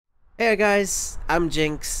Hey guys, I'm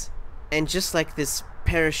Jinx, and just like this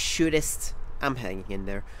parachutist, I'm hanging in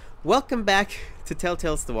there. Welcome back to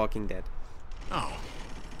Telltale's The Walking Dead. Oh,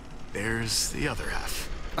 there's the other half.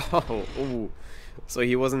 Oh, ooh. So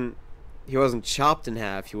he wasn't chopped in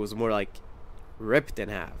half, he was more like ripped in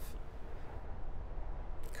half.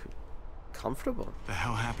 Comfortable. The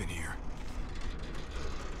hell happened here?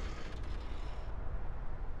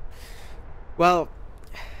 Well,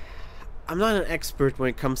 I'm not an expert when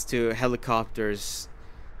it comes to helicopters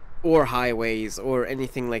or highways or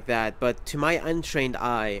anything like that, but to my untrained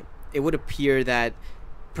eye, it would appear that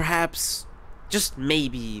perhaps, just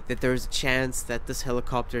maybe, that there's a chance that this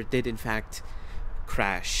helicopter did in fact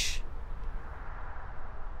crash.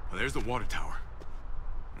 Well, there's the water tower.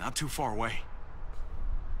 Not too far away.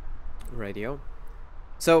 Radio.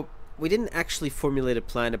 So, we didn't actually formulate a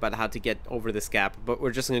plan about how to get over this gap, but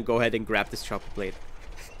we're just gonna go ahead and grab this chopper blade.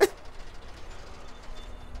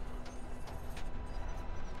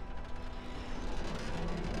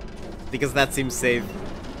 Because that seems safe,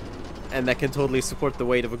 and that can totally support the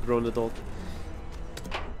weight of a grown adult.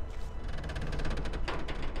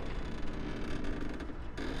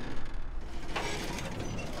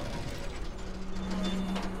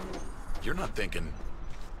 You're not thinking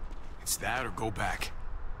it's that or go back.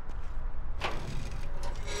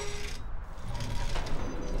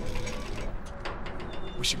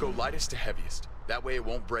 We should go lightest to heaviest. That way it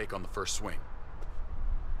won't break on the first swing.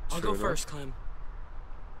 I'll go first, Clem.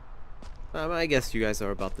 I guess you guys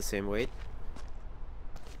are about the same weight.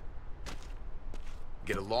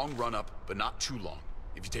 Get a long run up, but not too long.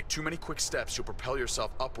 If you take too many quick steps, you'll propel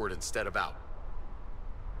yourself upward instead of out.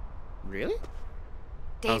 Really?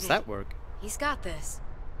 David, How's that work? he's got this.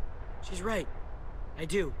 She's right. I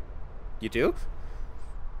do. You do?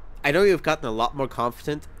 I know you've gotten a lot more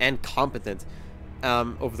confident and competent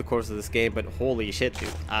over the course of this game, but holy shit, dude.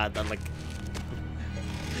 I'm like,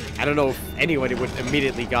 I don't know if anyone would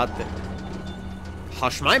immediately got the...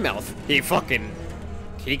 Hush my mouth. He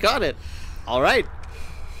got it. All right.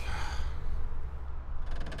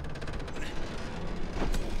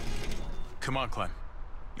 Come on, Clem.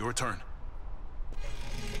 Your turn.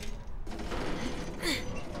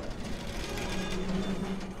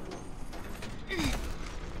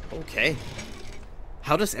 Okay.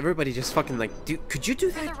 How does everybody just fucking like do? Could you do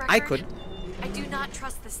For the that? record, I could. I do not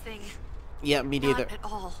trust this thing. Yeah, me neither. Not at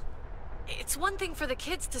all. It's one thing for the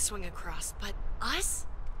kids to swing across, but us?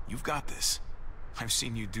 You've got this. I've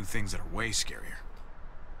seen you do things that are way scarier.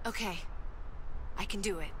 Okay. I can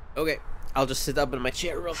do it. Okay, I'll just sit up in my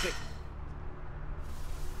chair real quick.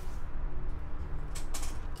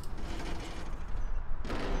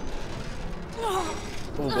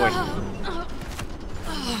 Oh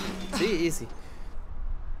boy. See, easy.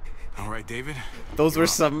 All right, David. Those You're were up.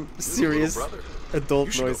 some serious Little brother. adult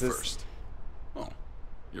You should go noises. first. Oh,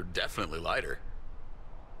 you're definitely lighter.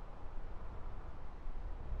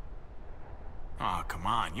 Ah, come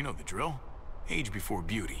on. You know the drill. Age before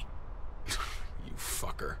beauty. You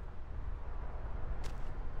fucker.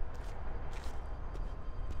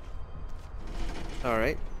 All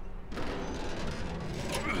right.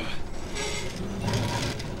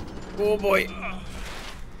 Oh boy.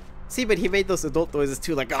 See, but he made those adult noises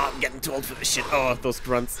too, like, oh, I'm getting too old for this shit. Oh, those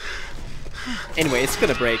grunts. Anyway, it's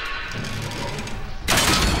gonna break.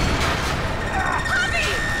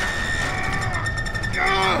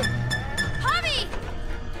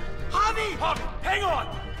 Hobby! Hobby, hang on!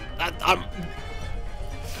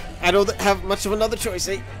 I don't have much of another choice,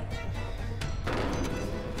 eh?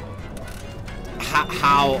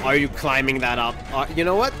 How are you climbing that up? You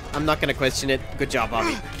know what? I'm not gonna question it. Good job,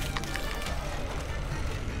 Bobby.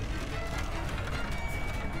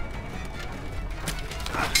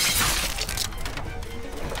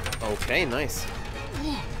 Okay, nice.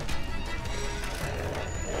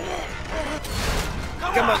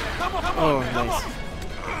 Come on! Oh, nice.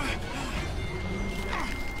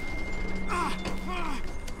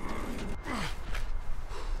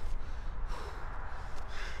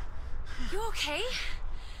 You okay?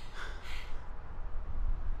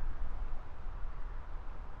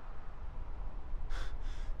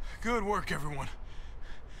 Good work, everyone.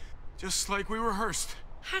 Just like we rehearsed.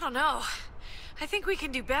 I don't know. I think we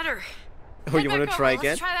can do better. Oh, you want to try again?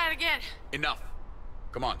 Let's try that again. Enough.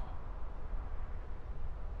 Come on.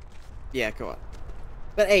 Yeah, come on.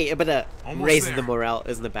 But hey, Almost raising the there. morale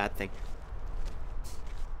isn't a bad thing.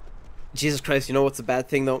 Jesus Christ, you know what's a bad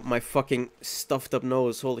thing though? My fucking stuffed up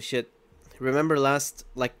nose. Holy shit. Remember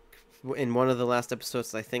in one of the last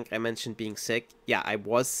episodes, I think I mentioned being sick. Yeah, I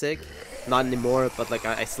was sick. Not anymore, but like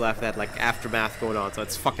I still have that like aftermath going on, so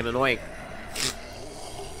it's fucking annoying.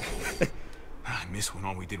 miss when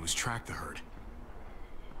all we did was track the herd.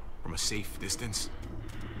 From a safe distance.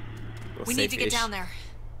 We need to get down there.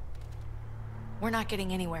 We're not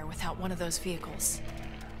getting anywhere without one of those vehicles.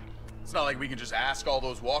 It's not like we can just ask all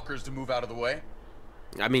those walkers to move out of the way.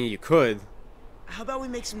 I mean, you could. How about we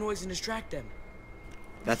make some noise and distract them?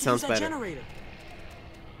 That sounds better. Generator.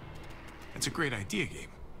 That's a great idea, Gabe.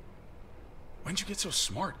 When'd you get so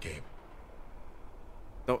smart, Gabe?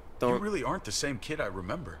 Don't. You really aren't the same kid I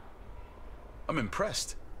remember. I'm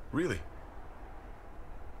impressed, really.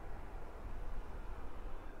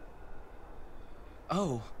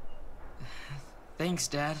 Oh. Thanks,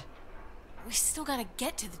 Dad. We still gotta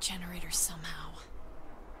get to the generator somehow.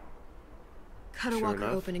 Cut a Sure walker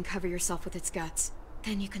enough. open and cover yourself with its guts.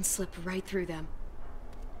 Then you can slip right through them.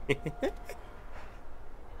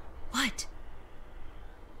 What?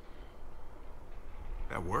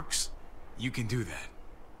 That works. You can do that.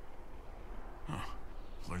 Huh.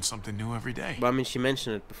 Learn something new every day. Well, I mean, she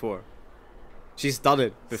mentioned it before. She's done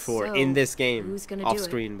it before So, in this game. who's gonna Off do it?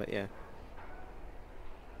 screen, but yeah.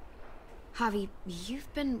 Javi,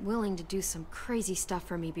 you've been willing to do some crazy stuff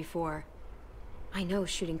for me before. I know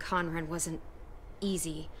shooting Conrad wasn't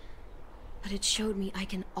easy, but it showed me I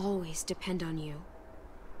can always depend on you.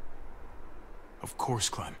 Of course,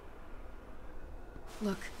 Clem.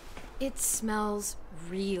 Look, it smells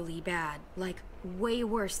really bad, like way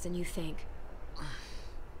worse than you think.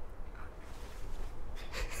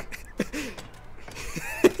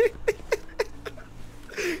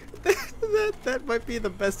 That might be the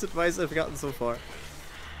best advice I've gotten so far.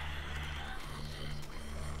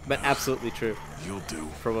 But absolutely true. You'll do.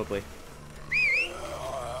 Probably.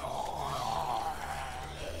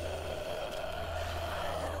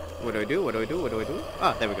 What do I do? What do I do? What do I do?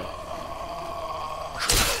 Ah, there we go.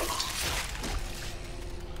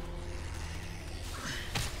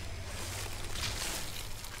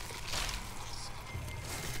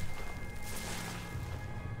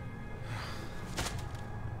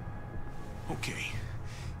 Okay.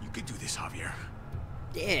 You could do this, Javier.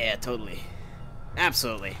 Yeah, totally.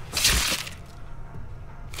 Absolutely.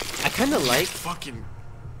 I kind of like... Fucking...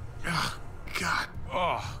 Oh, God.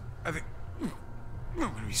 Oh, I think... I'm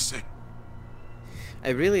gonna be sick. I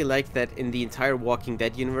really like that in the entire Walking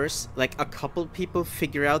Dead universe, like, a couple people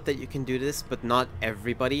figure out that you can do this, but not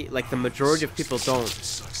everybody. Like, the majority of people don't. This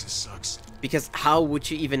sucks, this sucks. Because how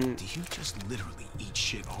would you even... Do you just literally eat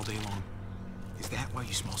shit all day long? Is that why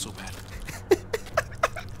you smell so bad?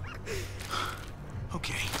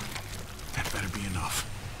 Okay. That better be enough.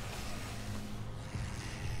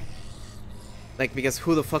 Like, because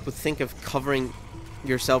who the fuck would think of covering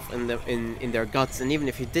yourself in their guts? And even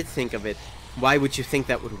if you did think of it, why would you think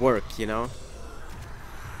that would work, you know?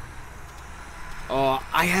 Oh,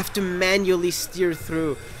 I have to manually steer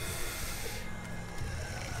through.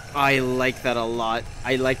 I like that a lot.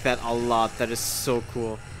 I like that a lot. That is so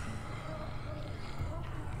cool.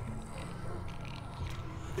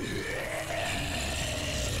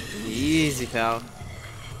 Easy, pal.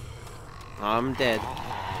 I'm dead.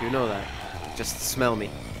 You know that. Just smell me.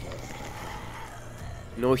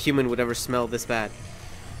 No human would ever smell this bad.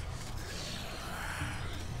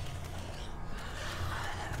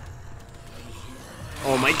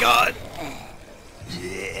 Oh my god!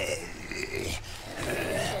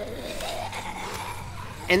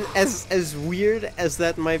 And as weird as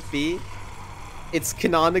that might be, it's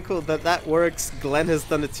canonical that that works. Glenn has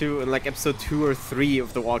done it too in like episode 2 or 3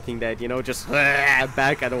 of The Walking Dead, you know, just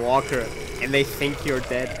back at a walker and they think you're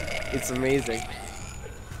dead. It's amazing.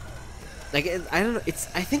 Like, I don't know,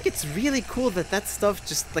 I think it's really cool that that stuff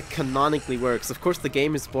just like canonically works. Of course the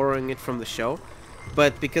game is borrowing it from the show,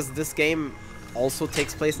 but because this game also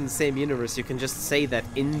takes place in the same universe, you can just say that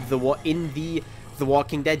in the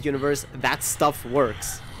Walking Dead universe, that stuff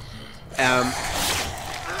works.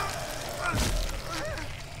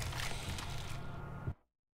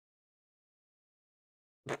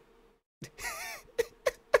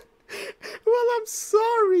 Well, I'm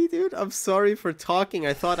sorry, dude. I'm sorry for talking.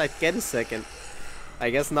 I thought I'd get a second. I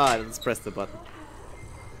guess not. Let's press the button.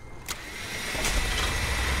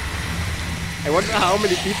 I wonder how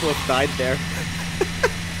many people have died there.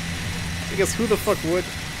 Because who the fuck would?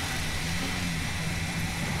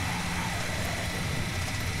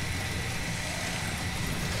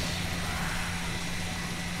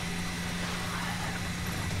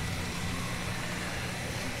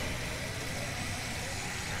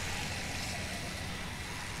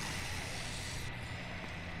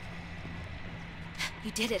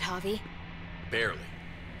 You did it, Javi. Barely.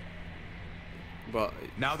 Well,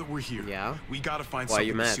 Now that we're here, yeah? we gotta find Why are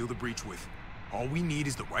you something to mad? seal the breach with. All we need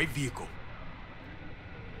is the right vehicle.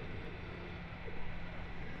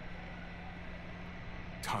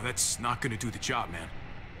 Oh, that's not gonna do the job, man.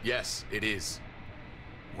 Yes, it is.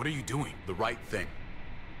 What are you doing? The right thing.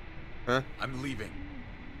 Huh? I'm leaving.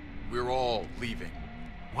 We're all leaving.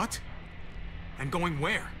 What? And going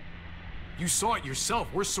where? You saw it yourself.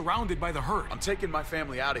 We're surrounded by the herd. I'm taking my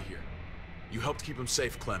family out of here. You helped keep them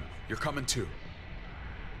safe, Clem. You're coming too.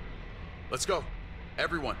 Let's go.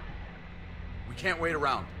 Everyone. We can't wait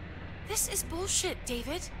around. This is bullshit,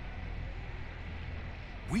 David.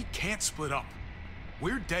 We can't split up.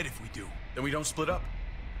 We're dead if we do. Then we don't split up.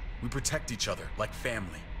 We protect each other like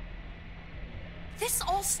family. This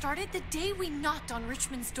all started the day we knocked on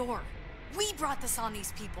Richmond's door. We brought this on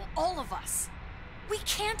these people, all of us. We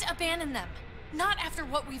can't abandon them. Not after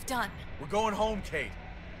what we've done. We're going home, Kate.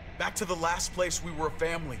 Back to the last place we were a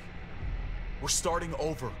family. We're starting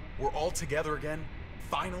over. We're all together again.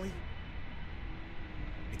 Finally.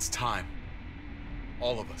 It's time.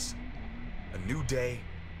 All of us. A new day,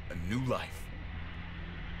 a new life.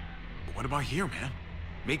 But what about here, man?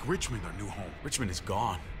 Make Richmond our new home. Richmond is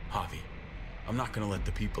gone, Javi. I'm not gonna let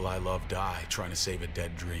the people I love die trying to save a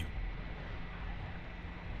dead dream.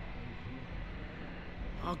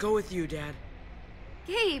 I'll go with you, Dad.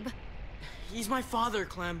 Gabe! He's my father,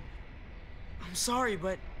 Clem. I'm sorry,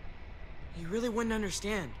 but he really wouldn't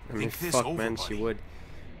understand. I mean, Think this fuck, over, man, she buddy. would.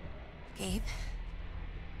 Gabe,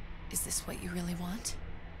 is this what you really want?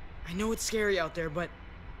 I know it's scary out there, but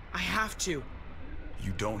I have to.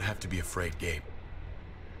 You don't have to be afraid, Gabe.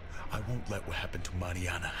 I won't let what happened to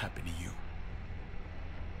Mariana happen to you.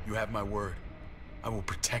 You have my word. I will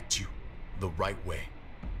protect you the right way.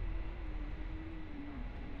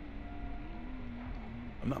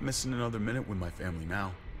 I'm not missing another minute with my family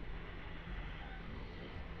now.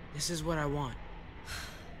 This is what I want.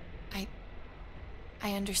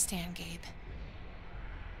 I understand, Gabe.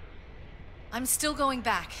 I'm still going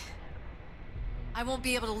back. I won't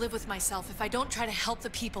be able to live with myself if I don't try to help the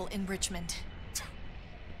people in Richmond.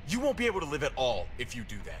 You won't be able to live at all if you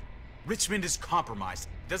do that. Richmond is compromised.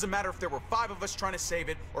 Doesn't matter if there were 5 of us trying to save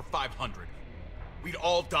it or 500. We'd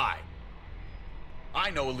all die. I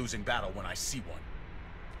know a losing battle when I see one.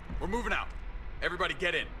 We're moving out. Everybody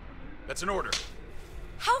get in. That's an order.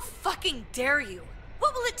 How fucking dare you?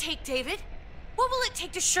 What will it take, David? What will it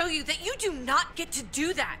take to show you that you do not get to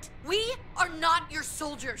do that? We are not your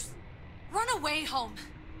soldiers. Run away home.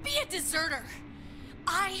 Be a deserter.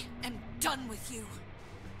 I am done with you.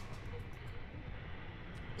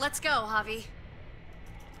 Let's go, Javi.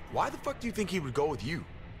 Why the fuck do you think he would go with you?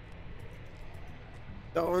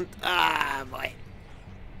 Don't. Boy.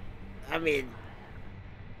 I mean.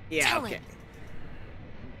 Yeah, Tell okay. him.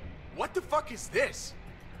 What the fuck is this?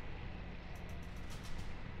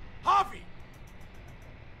 Javi!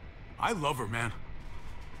 I love her, man.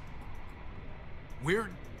 We're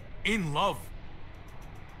in love.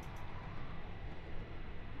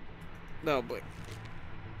 No, but.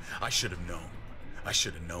 I should have known. I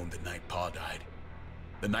should have known the night Pa died.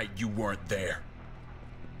 The night you weren't there.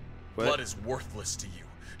 What? Blood is worthless to you.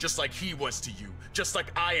 Just like he was to you. Just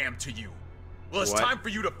like I am to you. Well, it's What? time for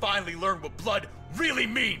you to finally learn what blood really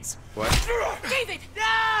means. What? David!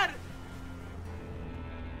 Dad!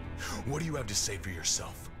 What do you have to say for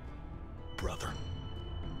yourself, brother?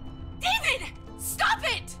 David! Stop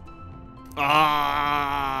it!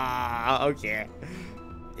 Okay.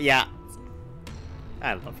 Yeah.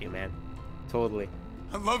 I love you, man. Totally.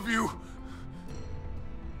 I love you.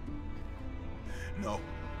 No.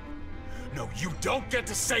 No, you don't get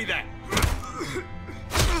to say that!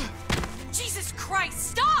 Jesus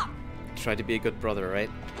Christ, stop! Try to be a good brother, right?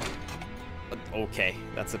 But okay,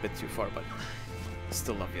 that's a bit too far, but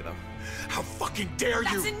still love you though. How fucking dare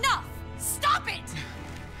That's you! enough! Stop it!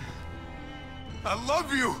 I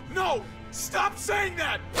love you. No! Stop saying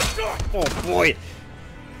that! Oh boy!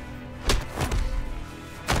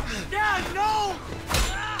 Dad, no!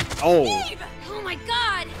 Oh! Gabe! Oh my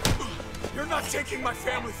god! You're not taking my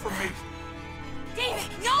family from me!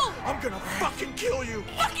 David, no! I'm gonna fucking kill you!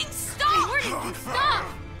 Fucking stop! Stop!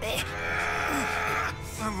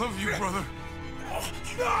 I love you, brother.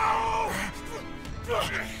 No!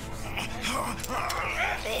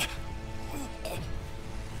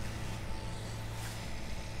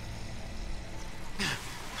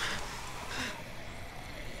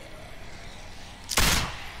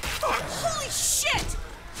 Holy shit!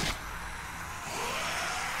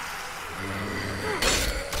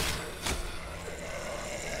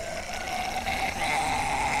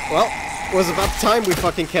 Well, it was about time we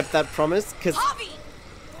fucking kept that promise, cause Javi!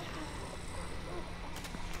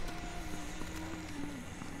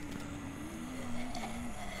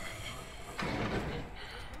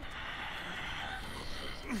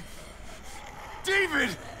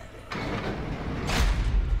 David!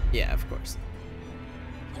 Yeah, of course.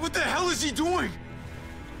 What the hell is he doing?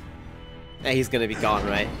 Yeah, he's gonna be gone,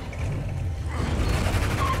 right?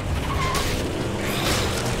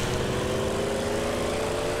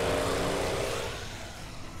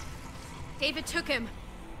 David took him.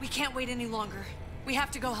 We can't wait any longer. We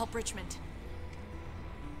have to go help Richmond.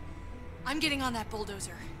 I'm getting on that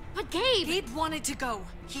bulldozer. But Gabe! Gabe wanted to go.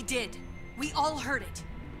 He did. We all heard it.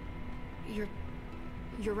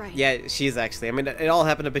 You're right. Yeah, she's actually. I mean, it all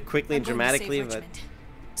happened a bit quickly and I'm going to save dramatically, but Richmond.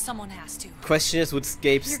 Someone has to. question is, would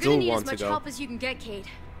Gabe You're still gonna need want as to much go? help as you can get, Kate.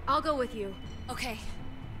 I'll go with you. Okay.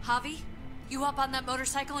 Javi, you hop on that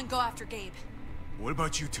motorcycle and go after Gabe. What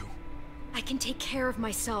about you two? I can take care of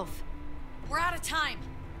myself. We're out of time.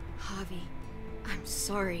 Javi, I'm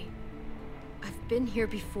sorry. I've been here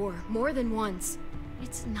before, more than once.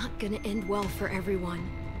 It's not gonna end well for everyone.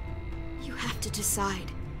 You have to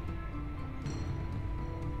decide.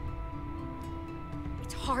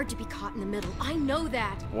 It's hard to be caught in the middle. I know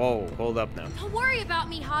that. Whoa, hold up now. Don't worry about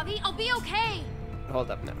me, Javi. I'll be okay.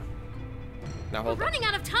 Hold up now. Now We're hold up. running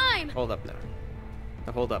out of time. Hold up now.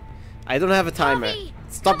 Now hold up. I don't have a timer. Javi,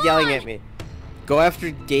 Stop come yelling on. at me. Go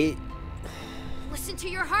after Gabe. Listen to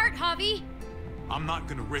your heart, Javi. I'm not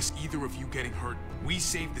gonna risk either of you getting hurt. We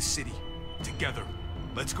save the city. Together.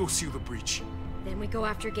 Let's go seal the breach. Then we go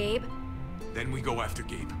after Gabe. Then we go after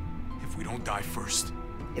Gabe. If we don't die first.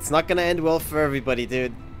 It's not gonna end well for everybody,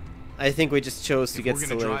 dude. I think we just chose to If get we're to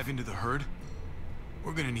gonna live. drive into the herd,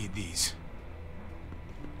 we're gonna need these.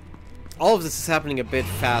 All of this is happening a bit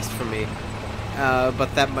fast for me.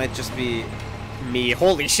 But that might just be me.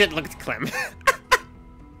 Holy shit, look at Clem.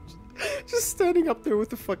 Just standing up there with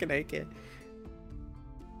the fucking AK. Yeah.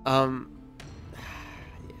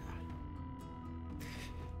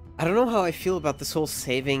 I don't know how I feel about this whole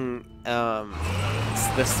saving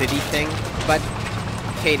the city thing, but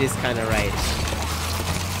Kate is kind of right.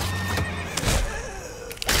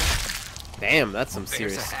 Damn, that's some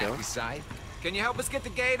serious There's a skill. happy sight. Can you help us get the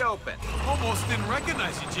gate open? Almost didn't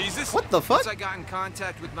recognize you, Jesus. What the fuck? Once I got in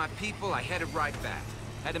contact with my people, I headed right back.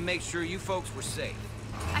 Had to make sure you folks were safe.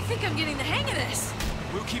 I think I'm getting the hang of this.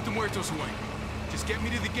 We'll keep the muertos away. Just get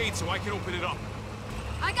me to the gate so I can open it up.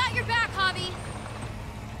 I got your back, Javi.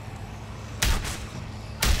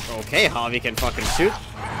 Okay, Javi can fucking shoot.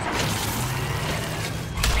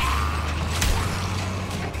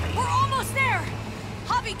 We're almost there.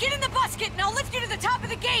 Javi, get in the basket and I'll lift you to the top of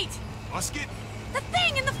the gate. Musket? The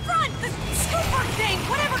thing in the front, the scooper thing,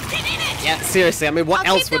 whatever, get in it. Yeah, seriously, I mean, what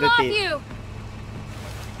I'll else keep would them it off be? you.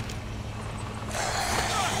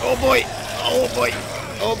 Oh boy! Oh boy!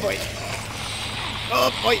 Oh boy!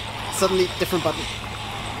 Oh boy! Suddenly, different button.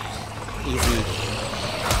 Easy.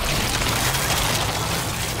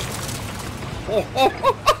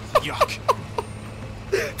 Yuck.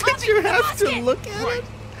 Did you have to basket. look at Right. it?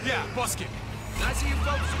 Yeah, musket. Nice of you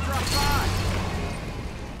folks to drop by.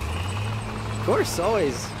 Of course,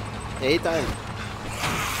 always. Anytime.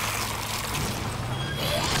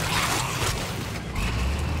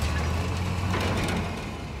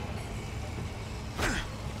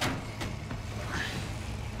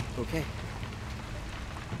 Okay.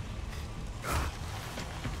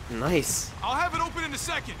 Nice. I'll have it open in a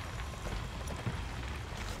second.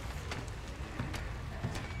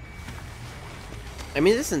 I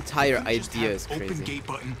mean, this entire You just idea have is open crazy. gate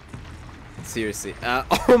button. Seriously.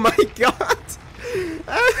 Oh my god!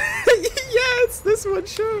 Yeah, it's this one,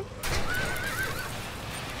 sure.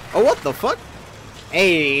 Oh, what the fuck?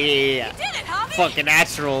 Hey! You did it, Javi. Fucking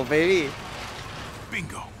natural, baby.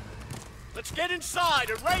 Bingo. Let's get inside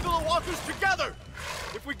and wrangle the walkers together!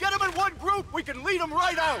 If we get them in one group, we can lead them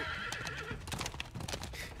right out!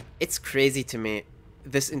 It's crazy to me,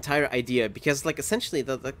 this entire idea, because, like, essentially,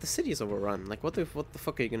 the city is overrun. Like, what the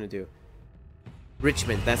fuck are you gonna do?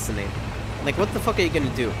 Richmond, that's the name. Like, what the fuck are you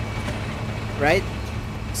gonna do? Right?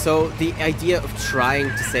 So, the idea of trying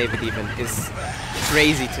to save it even is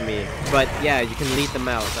crazy to me. But, yeah, you can lead them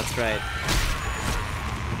out, that's right.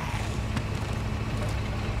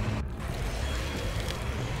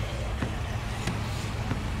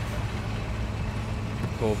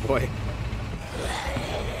 Oh boy.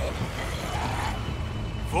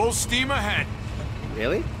 Full steam ahead.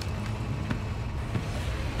 Really?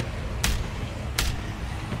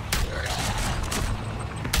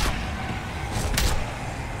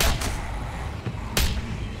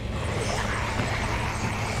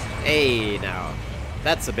 Hey, now.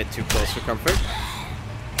 That's a bit too close for comfort.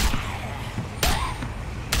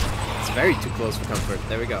 It's very too close for comfort.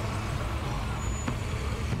 There we go.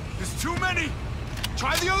 There's too many.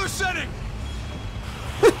 Try the other setting.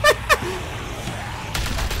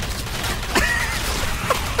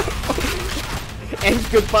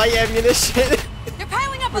 And goodbye ammunition. They're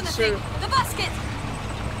piling up on the Sure. thing. The basket.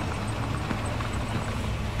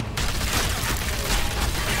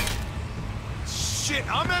 Shit,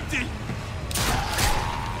 I'm empty!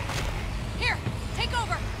 Here, take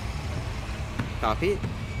over. Copy.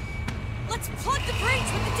 Let's plug the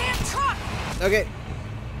breach with the damn truck. Okay.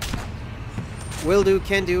 Will do,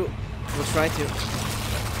 can do. We'll try to.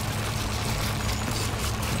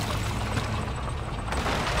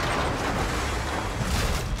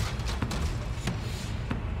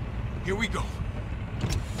 Here we go.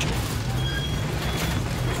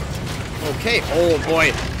 Okay, oh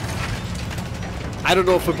boy. I don't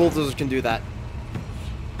know if a bulldozer can do that.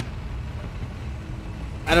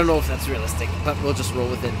 I don't know if that's realistic, but we'll just roll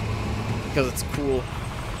with it. Because it's cool.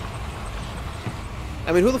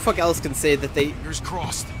 I mean, who the fuck else can say that they Fingers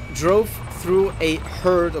crossed. drove through a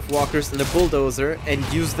herd of walkers in a bulldozer and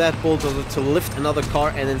used that bulldozer to lift another car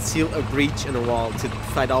and then seal a breach in a wall to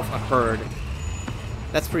fight off a herd?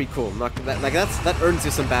 That's pretty cool. Not that, like that earns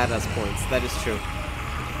you some badass points. That is true.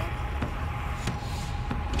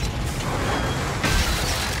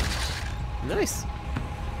 Nice.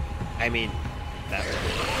 I mean, that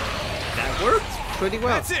worked pretty well.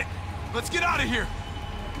 That's it! Let's get out of here!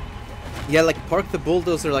 Yeah, like park the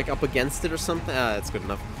bulldozer like up against it or something. Ah, that's good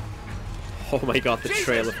enough. Oh my god, the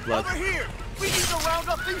trail of blood. Over here! We need to round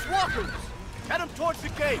up these walkers! Head them towards the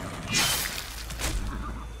gate!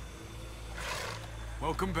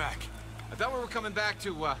 Welcome back. I thought we were coming back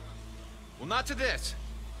to, well, not to this.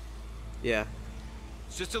 Yeah.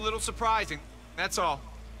 It's just a little surprising, that's all.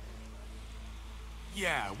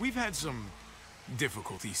 Yeah, we've had some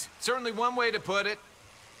difficulties. Certainly one way to put it.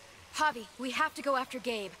 Javi, we have to go after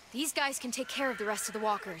Gabe. These guys can take care of the rest of the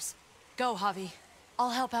walkers. Go, Javi.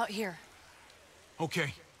 I'll help out here.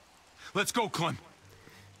 Okay. Let's go, Clem.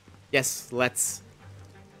 Yes, let's.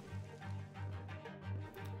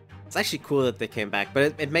 It's actually cool that they came back,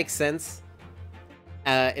 but it makes sense.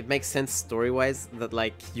 It makes sense story-wise that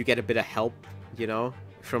like you get a bit of help, you know,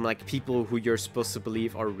 from like people who you're supposed to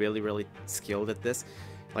believe are really, really skilled at this,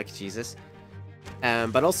 like Jesus.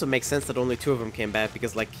 But also makes sense that only 2 of them came back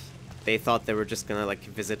because like they thought they were just gonna like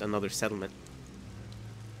visit another settlement.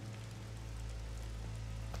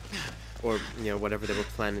 Or, you know, whatever they were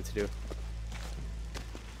planning to do.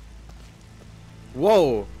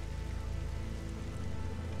 Whoa!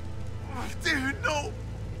 Dude, no!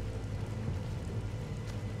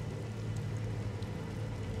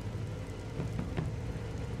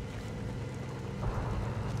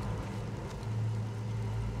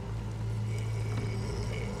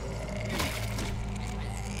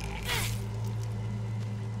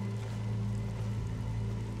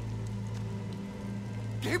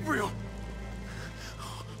 Gabriel!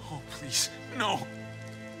 Oh, please, no!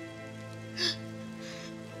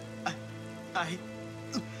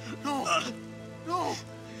 No! No!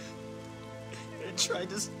 I tried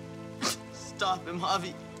to stop him,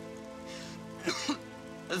 Javi.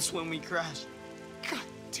 That's when we crashed. God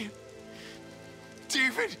damn.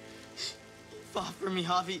 David! He fought for me,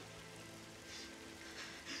 Javi.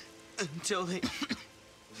 Until they...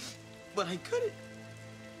 But I couldn't.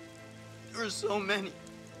 There were so many.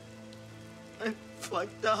 I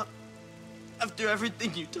fucked up. After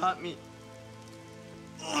everything you taught me.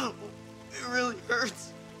 Oh, it really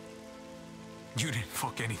hurts. You didn't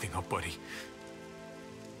fuck anything up, buddy.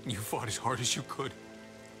 You fought as hard as you could.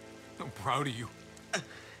 I'm proud of you. I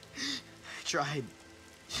tried.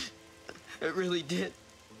 I really did.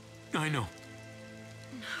 I know.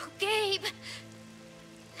 No, Gabe!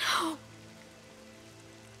 No!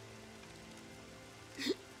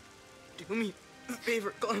 Do me a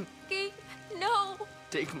favor, Clem. Gabe, no!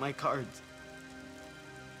 Take my cards.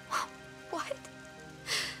 What?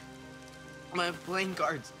 My playing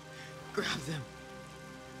cards. Grab them.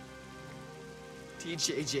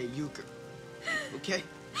 TJJ Euchre. Okay?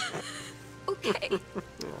 Okay.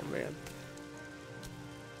 Oh man.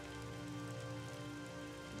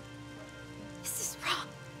 This is wrong.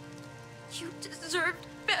 You deserved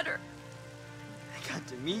better. I got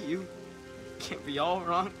to meet you. Can't be all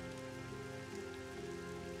wrong.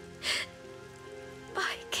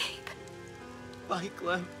 Bye, Gabe. Bye,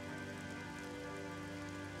 Clem.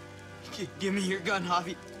 Give me your gun,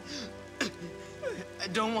 Javi. I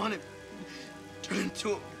don't want it turn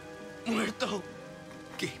into a muerto.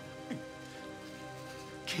 Gabe,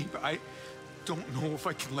 I don't know if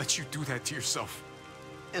I can let you do that to yourself.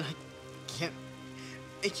 And I can't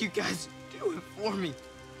make you guys do it for me.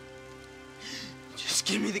 Just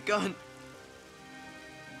give me the gun.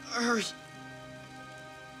 Hurry.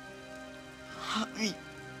 Javi.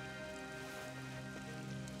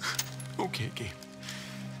 Okay, Gabe.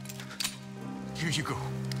 Here you go.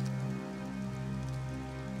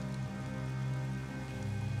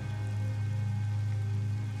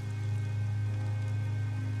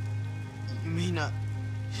 You may not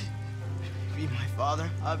be my father,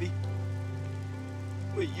 Javi,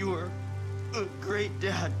 but you were a great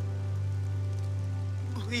dad.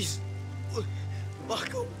 Please,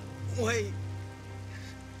 walk away.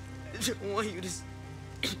 I don't want you to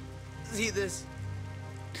see this.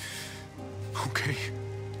 Okay.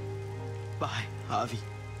 Bye, Javi.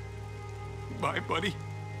 Bye, buddy.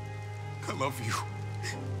 I love you.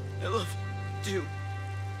 I love you too.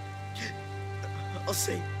 I'll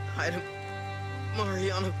say hi to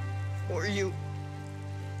Mariana for you.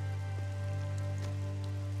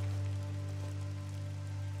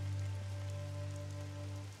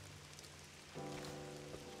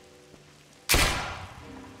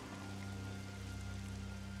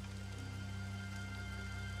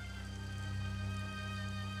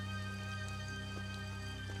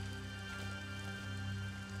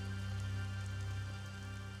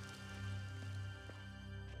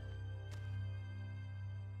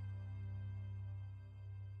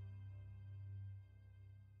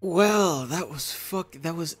 Well, that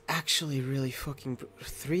was actually really fucking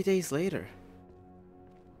 3 days later.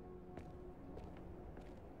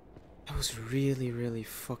 That was really, really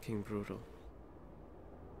fucking brutal.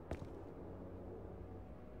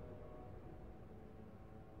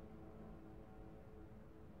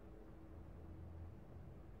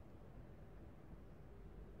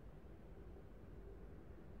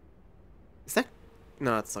 Is that...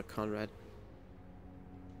 No, it's not Conrad.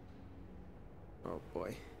 Oh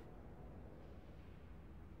boy.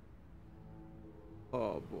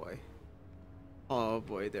 Oh boy. Oh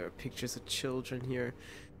boy, there are pictures of children here.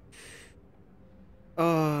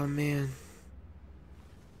 Oh man.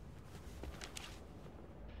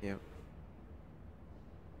 Yep.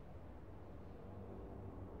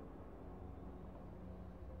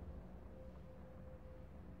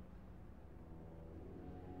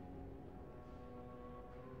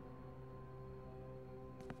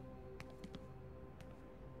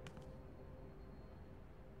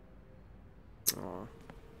 Aw.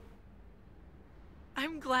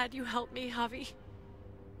 I'm glad you helped me, Javi.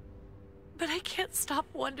 But I can't stop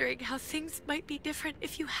wondering how things might be different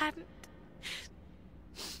if you hadn't.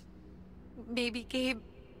 Maybe Gabe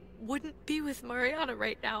wouldn't be with Mariana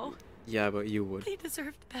right now. Yeah, but you would. They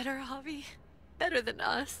deserved better, Javi. Better than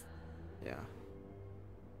us. Yeah.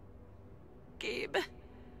 Gabe,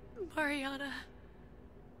 Mariana.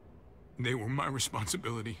 They were my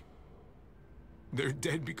responsibility. They're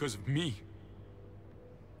dead because of me.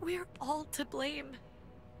 We're all to blame.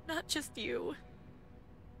 Not just you.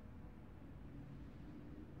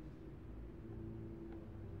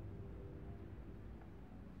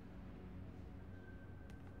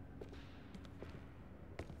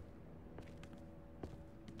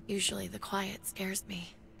 Usually the quiet scares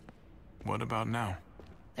me. What about now?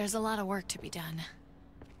 There's a lot of work to be done.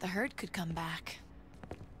 The herd could come back.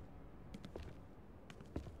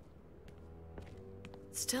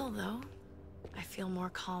 Still, though, I feel more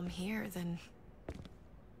calm here than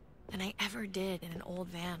I ever did in an old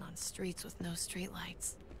van on streets with no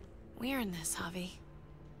streetlights. We earned this, Javi.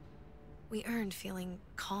 We earned feeling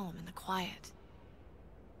calm in the quiet.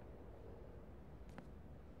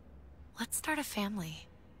 Let's start a family.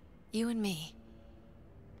 You and me.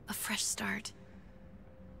 A fresh start.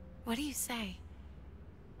 What do you say?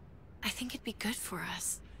 I think it'd be good for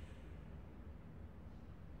us.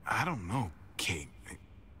 I don't know, Kate.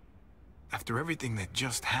 After everything that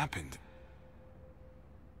just happened,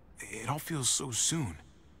 it all feels so soon.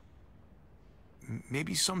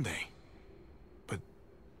 Maybe someday, but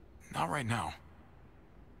not right now.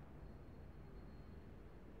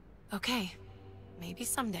 Okay, maybe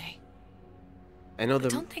someday. I know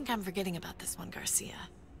But don't think I'm forgetting about this one, Garcia.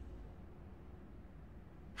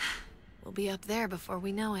 We'll be up there before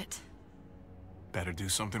we know it. Better do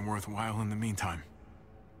something worthwhile in the meantime.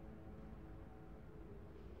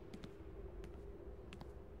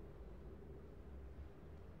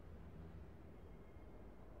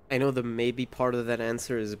 I know the maybe part of that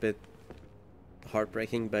answer is a bit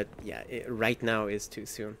heartbreaking, but yeah, right now is too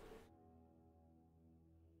soon.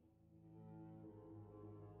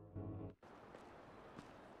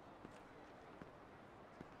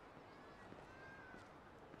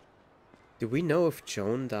 Do we know if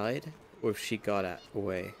Joan died or if she got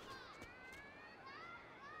away?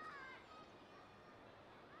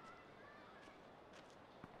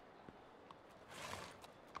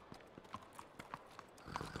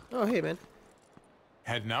 Oh, hey, man.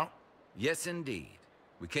 Heading out? Yes, indeed.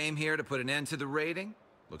 We came here to put an end to the raiding.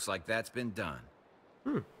 Looks like that's been done.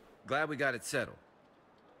 Glad we got it settled.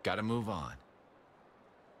 Gotta move on.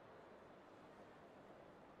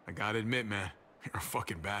 I gotta admit, man, you're a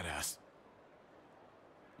fucking badass.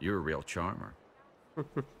 You're a real charmer.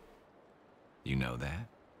 You know that,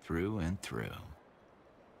 through and through.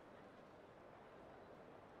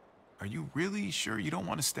 Are you really sure you don't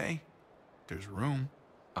want to stay? There's room.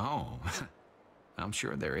 Oh, I'm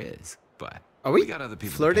sure there is, but Are we got other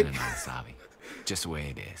people flirting? depending on us, Javi. Just the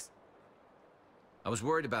way it is. I was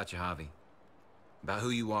worried about you, Javi. About who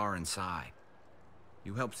you are inside.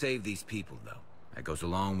 You helped save these people, though. That goes a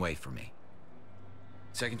long way for me.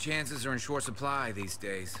 Second chances are in short supply these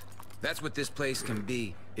days. That's what this place can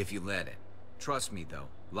be, if you let it. Trust me, though.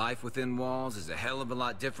 Life within walls is a hell of a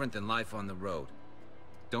lot different than life on the road.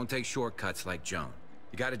 Don't take shortcuts like Joan.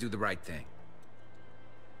 You gotta do the right thing.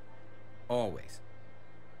 Always.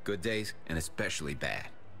 Good days, and especially bad.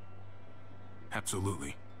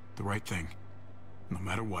 Absolutely. The right thing. No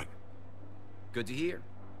matter what. Good to hear.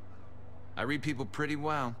 I read people pretty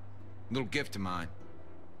well. Little gift of mine.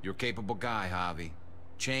 You're a capable guy, Javi.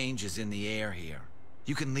 Change is in the air here.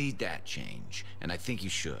 You can lead that change, and I think you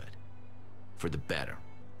should. For the better.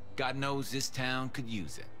 God knows this town could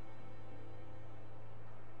use it.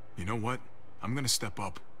 You know what? I'm gonna step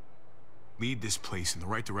up. Lead this place in the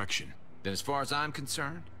right direction. Then as far as I'm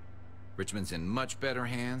concerned, Richmond's in much better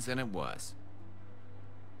hands than it was.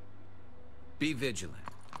 Be vigilant.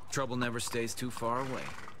 Trouble never stays too far away.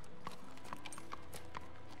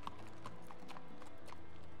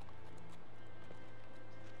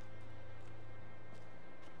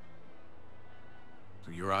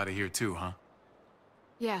 So you're out of here too, huh?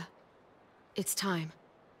 Yeah. It's time.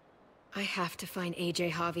 I have to find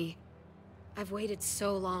AJ, Javi. I've waited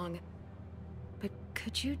so long. But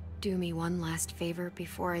could you do me one last favor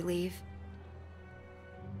before I leave?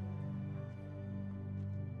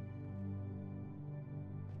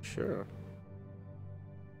 Sure.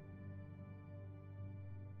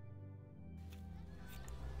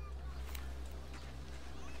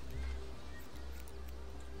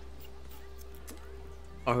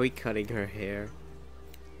 Are we cutting her hair?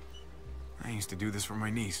 I used to do this for my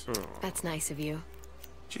niece. That's nice of you.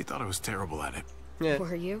 She thought I was terrible at it. Yeah.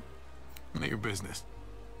 Were you? None of your business.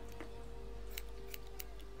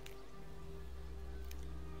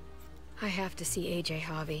 I have to see AJ,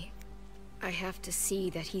 Javi. I have to see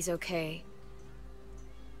that he's okay.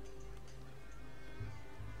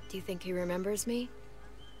 Do you think he remembers me?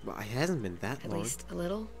 Well, it hasn't been that At long. least a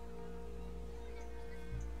little?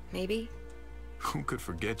 Maybe? Who could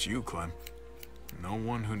forget you, Clem? No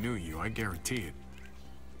one who knew you, I guarantee it.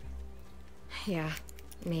 Yeah,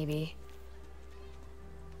 maybe.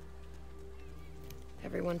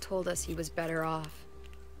 Everyone told us he was better off.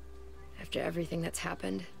 After everything that's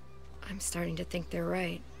happened, I'm starting to think they're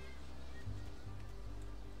right.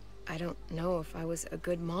 I don't know if I was a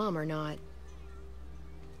good mom or not.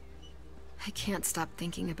 I can't stop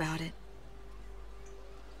thinking about it.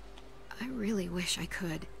 I really wish I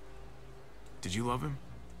could. Did you love him?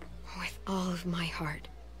 With all of my heart.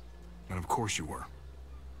 And of course you were.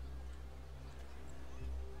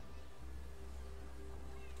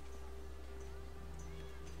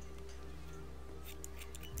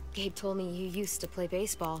 Gabe told me you used to play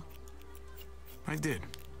baseball. I did.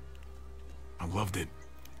 I loved it.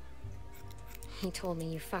 He told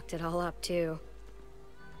me you fucked it all up, too.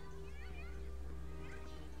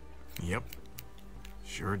 Yep.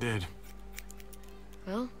 Sure did.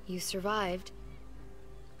 Well, you survived,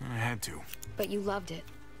 I had to. but you loved it.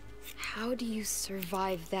 How do you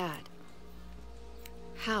survive that?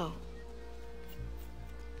 How?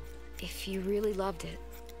 If you really loved it,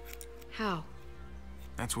 how?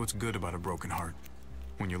 That's what's good about a broken heart.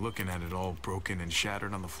 When you're looking at it all broken and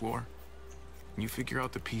shattered on the floor, you figure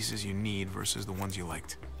out the pieces you need versus the ones you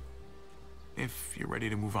liked. If you're ready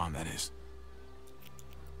to move on, that is.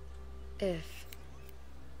 If.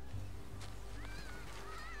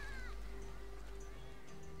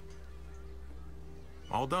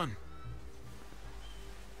 All done.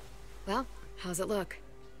 Well, how's it look?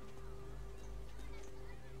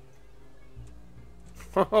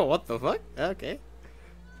 Oh, what the fuck? Okay.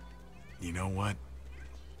 You know what?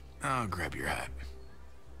 I'll grab your hat.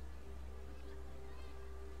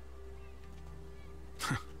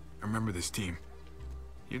 I remember this team.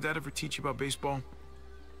 Your dad ever teach you about baseball?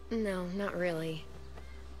 No, not really.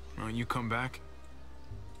 Well, you come back,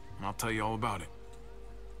 and I'll tell you all about it.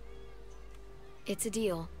 It's a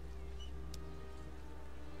deal.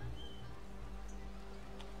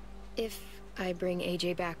 If I bring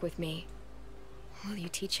AJ back with me, will you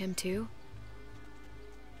teach him too?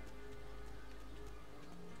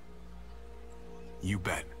 You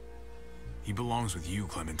bet. He belongs with you,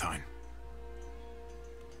 Clementine.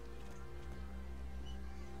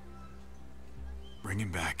 Bring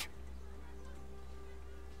him back.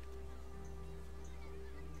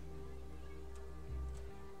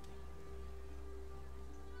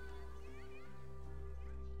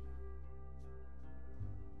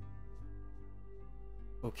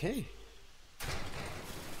 Okay.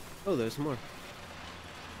 Oh, there's more.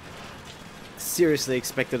 Seriously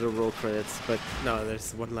expected a roll credits, but no,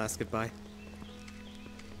 there's one last goodbye.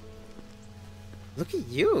 Look at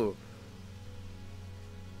you!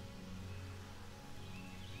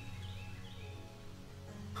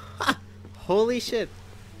 Ha! Holy shit!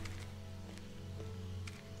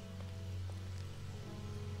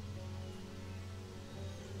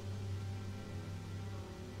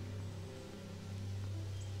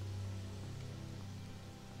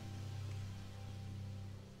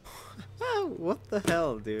 What the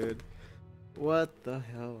hell, dude? What the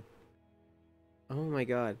hell? Oh my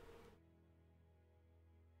god.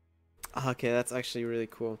 Okay, that's actually really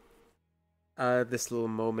cool. This little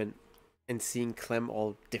moment and seeing Clem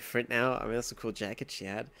all different now. I mean, that's a cool jacket she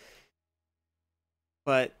had.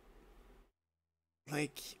 But,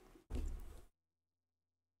 like,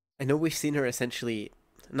 I know we've seen her essentially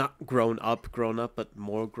not grown up, but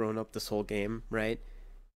more grown up this whole game, right?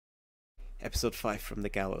 Episode 5 from the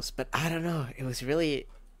gallows. But I don't know, it was really...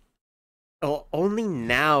 Oh, only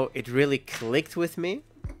now it really clicked with me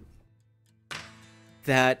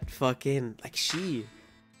that fucking, like, she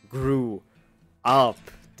grew up,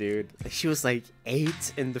 dude. Like, she was like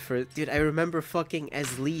 8 in the first... Dude, I remember fucking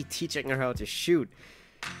as Lee teaching her how to shoot.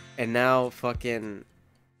 And now fucking...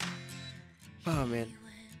 Oh, man.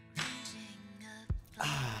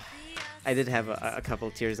 I did have a couple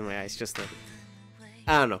of tears in my eyes, just like...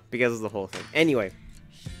 I don't know, because of the whole thing. Anyway,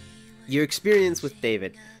 your experience with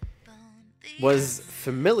David was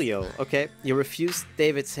familial, okay? You refused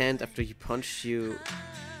David's hand after he punched you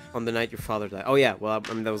on the night your father died. Oh yeah, well,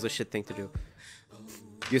 I mean, that was a shit thing to do.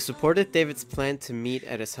 You supported David's plan to meet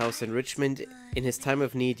at his house in Richmond. In his time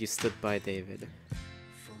of need, you stood by David.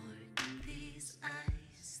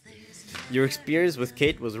 Your experience with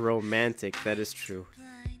Kate was romantic, that is true.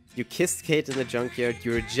 You kissed Kate in the junkyard,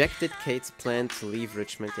 you rejected Kate's plan to leave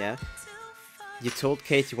Richmond, yeah? You told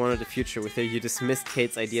Kate you wanted a future with her, you dismissed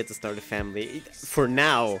Kate's idea to start a family. For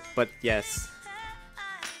now, but yes.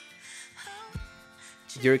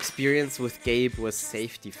 Your experience with Gabe was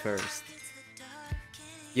safety first.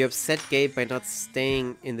 You upset Gabe by not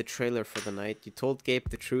staying in the trailer for the night. You told Gabe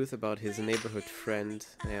the truth about his neighborhood friend,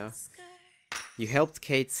 yeah? You helped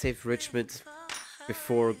Kate save Richmond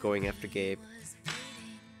before going after Gabe.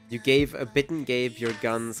 You gave a bitten Gabe your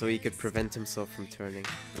gun so he could prevent himself from turning.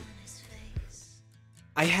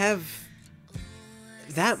 I have...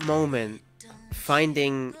 That moment,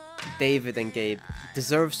 finding David and Gabe,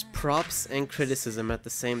 deserves props and criticism at the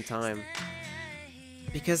same time.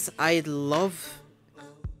 Because I love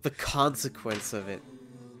the consequence of it.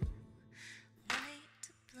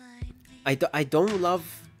 I don't love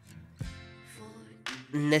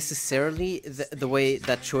necessarily the way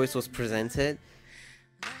that choice was presented,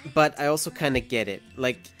 but I also kind of get it.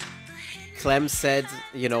 Like, Clem said,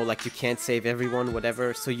 you know, like, you can't save everyone,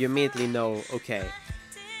 whatever, so you immediately know, okay,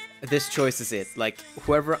 this choice is it. Like,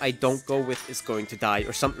 whoever I don't go with is going to die,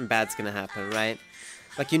 or something bad's gonna happen, right?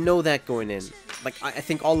 Like, you know that going in. Like, I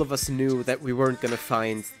think all of us knew that we weren't gonna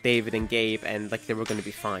find David and Gabe, and, like, they were gonna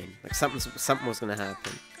be fine. Like, something was gonna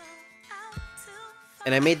happen.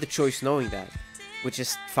 And I made the choice knowing that, which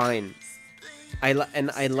is fine. I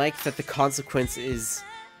like that the consequence is,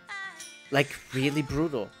 like, really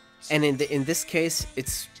brutal. And in this case,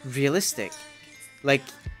 it's realistic. Like,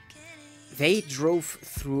 they drove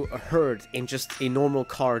through a herd in just a normal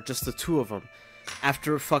car, just the two of them,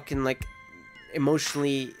 after fucking, like,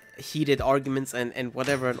 emotionally heated arguments and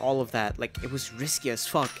whatever and all of that. Like, it was risky as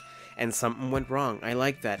fuck, and something went wrong. I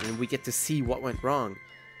like that, and we get to see what went wrong.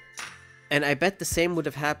 And I bet the same would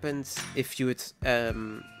have happened if you had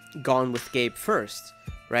gone with Gabe first,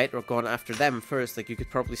 right? Or gone after them first. Like, you could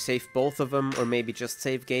probably save both of them, or maybe just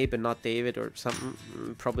save Gabe and not David, or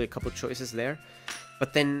something. Probably a couple choices there.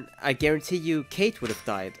 But then I guarantee you Kate would have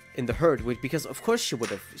died in the herd, because of course she would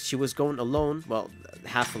have. She was going alone, well,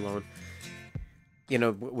 half alone, you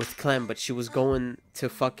know, with Clem, but she was going to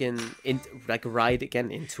fucking, like, ride again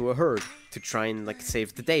into a herd to try and, like,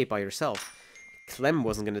 save the day by herself. Clem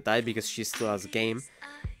wasn't gonna die because she still has a game.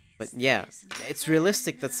 But yeah, it's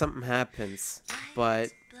realistic that something happens,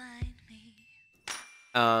 but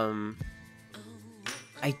I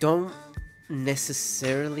don't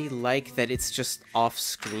necessarily like that it's just off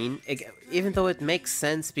screen, even though it makes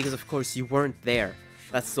sense because of course you weren't there.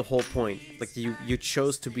 That's the whole point. Like, you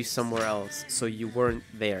chose to be somewhere else, so you weren't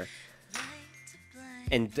there.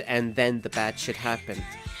 And then the bad shit happened.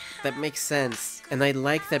 That makes sense. And I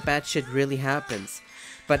like that bad shit really happens.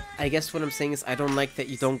 But I guess what I'm saying is I don't like that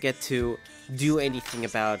you don't get to do anything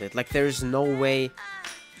about it. Like, there's no way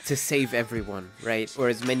to save everyone, right? Or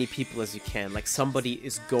as many people as you can. Like, somebody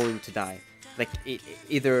is going to die. Like,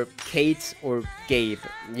 either Kate or Gabe,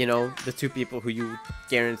 you know? The two people who you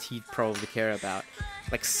guaranteed probably care about.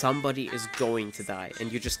 Like, somebody is going to die,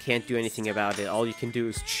 and you just can't do anything about it. All you can do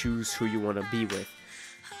is choose who you want to be with.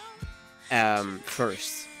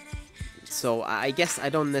 First. So I guess I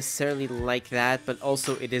don't necessarily like that, but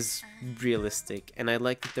also it is realistic, and I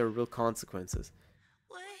like that there are real consequences.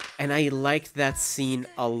 And I liked that scene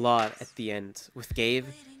a lot at the end with Gabe.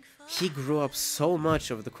 He grew up so much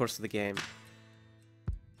over the course of the game.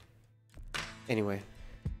 Anyway.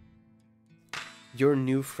 Your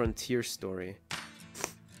new frontier story.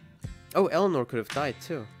 Oh, Eleanor could have died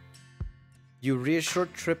too. You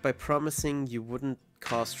reassured Tripp by promising you wouldn't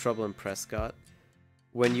cause trouble in Prescott.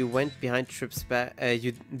 When you went behind Tripp's back,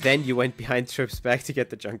 you went behind Tripp's back to get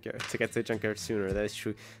the junkyard, sooner. That is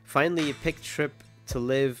true. Finally, you picked Tripp to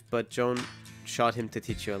live, but Joan shot him to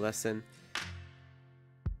teach you a lesson.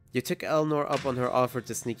 You took Eleanor up on her offer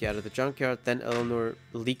to sneak you out of the junkyard. Then Eleanor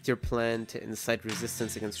leaked your plan to incite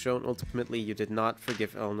resistance against Joan. Ultimately, you did not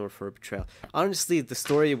forgive Eleanor for her betrayal. Honestly, the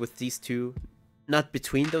story with these two, not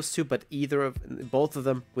between those two, but both of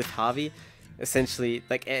them with Javi, essentially,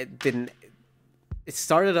 like, it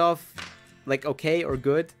started off like okay or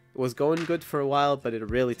good. It was going good for a while, but it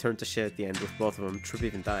really turned to shit at the end with both of them. Tripp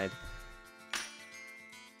even died.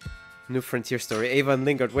 New frontier story. Ava and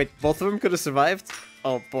Lingard. Wait, both of them could have survived?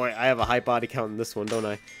 Oh boy, I have a high body count in this one, don't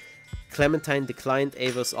I? Clementine declined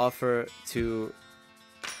Ava's offer to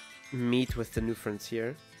meet with the new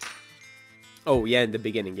frontier. Oh yeah, in the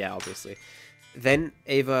beginning, yeah, obviously. Then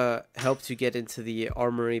Ava helped you get into the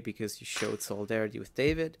armory because you showed solidarity with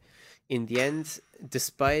David. In the end,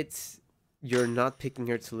 despite your not picking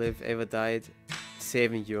her to live, Ava died,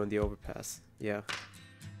 saving you on the overpass. Yeah.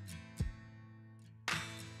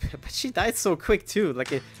 But she died so quick too.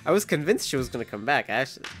 Like, I was convinced she was gonna come back. I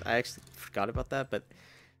actually forgot about that, but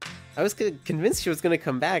I was convinced she was gonna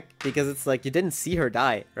come back because it's like you didn't see her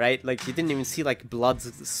die, right? Like, you didn't even see like blood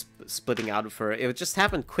splitting out of her. It just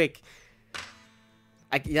happened quick.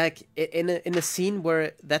 Like in a scene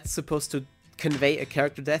where that's supposed to convey a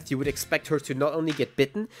character death, you would expect her to not only get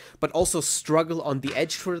bitten, but also struggle on the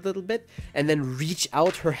edge for a little bit, and then reach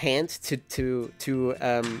out her hand to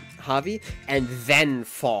Javi, and then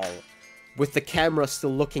fall, with the camera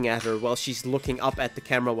still looking at her while she's looking up at the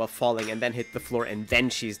camera while falling, and then hit the floor, and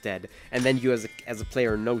then she's dead, and then you as a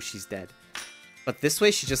player know she's dead. But this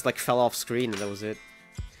way, she just like fell off screen, and that was it.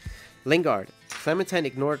 Lingard. Clementine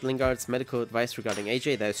ignored Lingard's medical advice regarding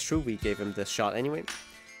AJ. That is true. We gave him the shot anyway.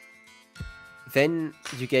 Then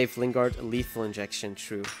you gave Lingard a lethal injection,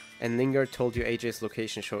 true. And Lingard told you AJ's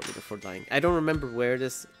location shortly before dying. I don't remember where it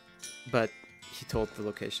is, but he told the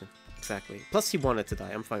location. Exactly. Plus he wanted to die,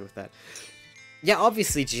 I'm fine with that. Yeah,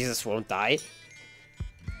 obviously Jesus won't die.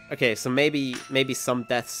 Okay, so maybe some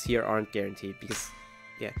deaths here aren't guaranteed, because,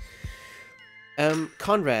 yeah.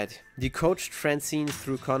 Conrad. You coached Francine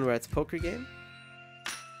through Conrad's poker game.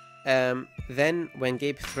 Then, when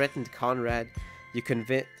Gabe threatened Conrad, you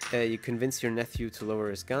convinced your nephew to lower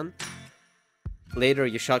his gun. Later,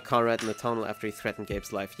 you shot Conrad in the tunnel after he threatened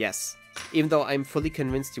Gabe's life. Yes. Even though I'm fully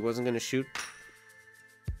convinced he wasn't gonna shoot.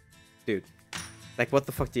 Dude. Like, what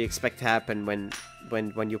the fuck do you expect to happen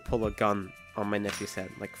when you pull a gun on my nephew's head?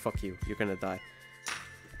 Like, fuck you. You're gonna die.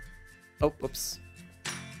 Oh, whoops.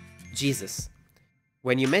 Jesus.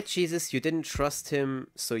 When you met Jesus, you didn't trust him,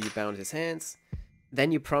 so you bound his hands.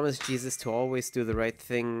 Then you promised Jesus to always do the right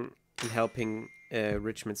thing in helping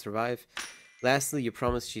Richmond survive. Lastly, you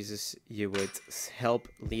promised Jesus you would help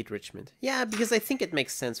lead Richmond. Yeah, because I think it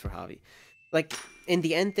makes sense for Javi. Like, in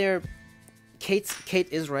the end there, Kate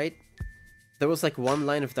is right. There was like one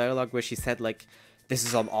line of dialogue where she said like, this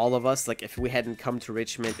is on all of us. Like, if we hadn't come to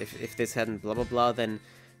Richmond, if this hadn't blah blah blah, then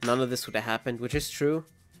none of this would have happened, which is true.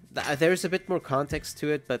 There's a bit more context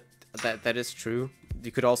to it, but that is true.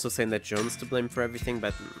 You could also say that Joan's to blame for everything,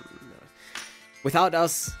 but without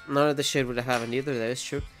us, none of this shit would have happened either. That is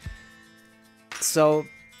true. So,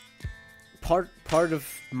 part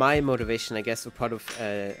of my motivation, I guess, or part of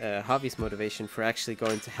Javi's motivation for actually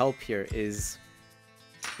going to help here is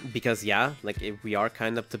because, yeah, like, if we are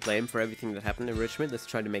kind of to blame for everything that happened in Richmond, let's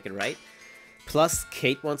try to make it right. Plus,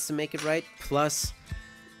 Kate wants to make it right. Plus,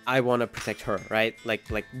 I want to protect her, right? Like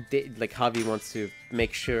Javi wants to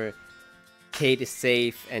make sure Kate is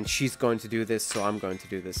safe and she's going to do this, so I'm going to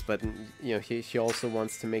do this. But, you know, he also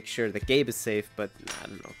wants to make sure that Gabe is safe, but I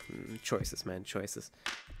don't know. Choices, man, choices.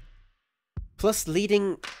 Plus,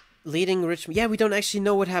 leading Richmond. Yeah, we don't actually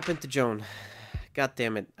know what happened to Joan. God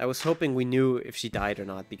damn it. I was hoping we knew if she died or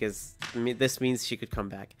not, because this means she could come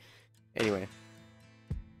back. Anyway.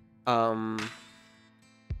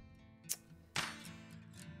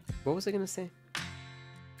 What was I gonna say?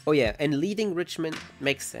 Oh yeah, and leading Richmond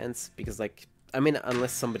makes sense, because, like, I mean,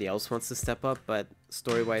 unless somebody else wants to step up, but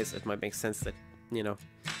story-wise, it might make sense that, you know,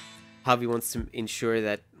 Javi wants to ensure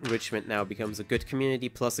that Richmond now becomes a good community,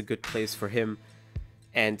 plus a good place for him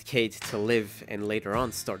and Kate to live, and later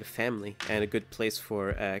on start a family, and a good place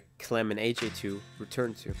for Clem and AJ to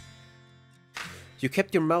return to. You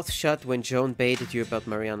kept your mouth shut when Joan baited you about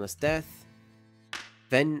Mariana's death.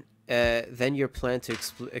 Then your plan to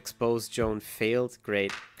expose Joan failed.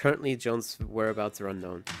 Great. Currently, Joan's whereabouts are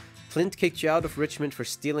unknown. Clint kicked you out of Richmond for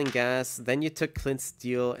stealing gas. Then you took Clint's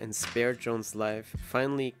deal and spared Joan's life.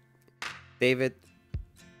 Finally, David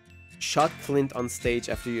shot Clint on stage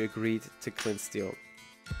after you agreed to Clint's deal.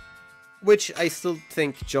 Which I still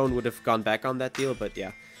think Joan would have gone back on that deal, but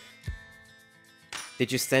yeah.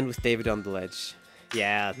 Did you stand with David on the ledge?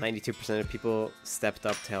 Yeah, 92% of people stepped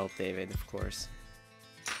up to help David, of course.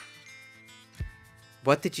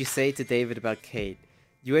 What did you say to David about Kate?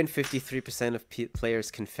 You and 53% of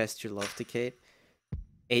players confessed your love to Kate.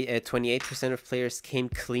 28% of players came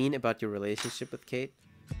clean about your relationship with Kate.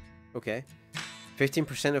 Okay.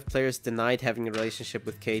 15% of players denied having a relationship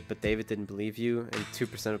with Kate, but David didn't believe you, and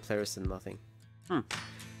 2% of players did nothing.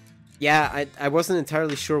 Yeah, I wasn't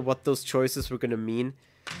entirely sure what those choices were gonna mean,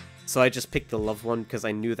 so I just picked the love one because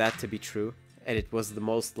I knew that to be true, and it was the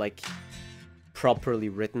most, like, properly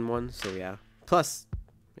written one, so yeah. Plus,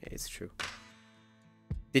 yeah, it's true.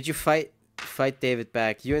 Did you fight David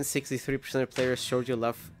back? You and 63% of players showed your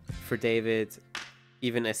love for David,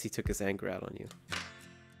 even as he took his anger out on you.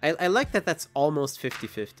 I like that that's almost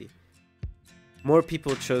 50-50. More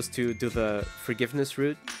people chose to do the forgiveness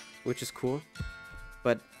route, which is cool.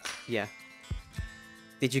 But, yeah.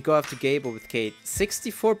 Did you go after Gabe or with Kate?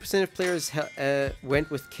 64% of players went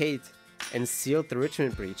with Kate and sealed the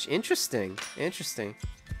Richmond breach. Interesting. Interesting.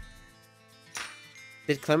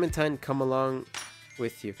 Did Clementine come along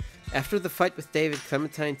with you? After the fight with David,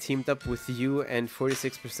 Clementine teamed up with you and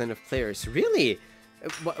 46% of players. Really?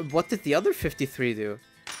 What did the other 53 do?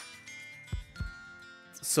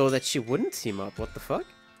 So that she wouldn't team up. What the fuck?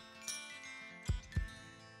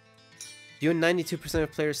 You and 92%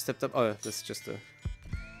 of players stepped up. Oh, this is just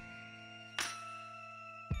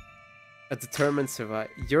a determined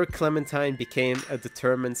survivor. Your Clementine became a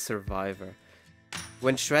determined survivor.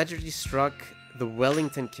 When tragedy struck the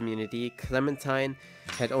Wellington community, Clementine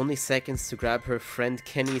had only seconds to grab her friend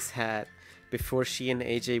Kenny's hat before she and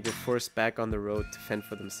AJ were forced back on the road to fend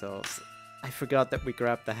for themselves. I forgot that we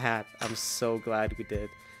grabbed the hat. I'm so glad we did.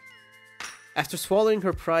 After swallowing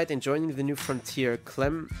her pride and joining the new frontier,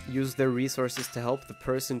 Clem used their resources to help the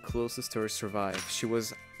person closest to her survive. She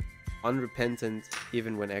was unrepentant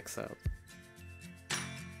even when exiled.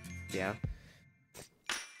 Yeah.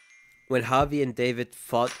 When Javi and David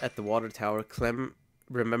fought at the water tower, Clem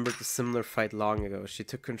remembered a similar fight long ago. She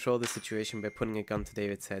took control of the situation by putting a gun to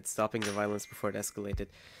David's head, stopping the violence before it escalated.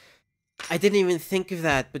 I didn't even think of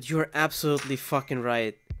that, but you're absolutely fucking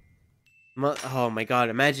right. Oh my god,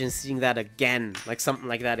 imagine seeing that again. Like something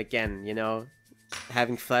like that again, you know?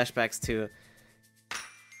 Having flashbacks to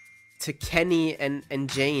Kenny and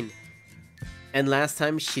Jane. And last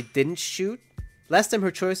time she didn't shoot. Last time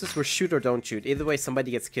her choices were shoot or don't shoot. Either way,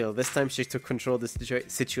 somebody gets killed. This time she took control of the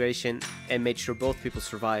situation and made sure both people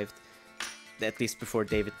survived. At least before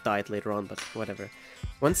David died later on, but whatever.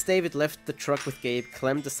 Once David left the truck with Gabe,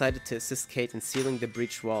 Clem decided to assist Kate in sealing the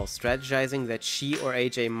breached wall, strategizing that she or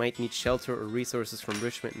AJ might need shelter or resources from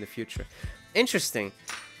Richmond in the future. Interesting.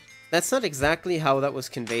 That's not exactly how that was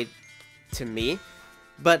conveyed to me,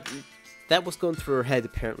 but that was going through her head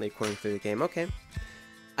apparently according to the game. Okay.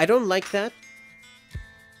 I don't like that.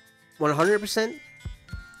 100%.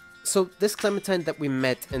 So this Clementine that we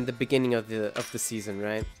met in the beginning of the season,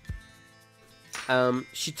 right?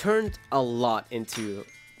 She turned a lot into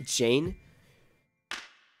Jane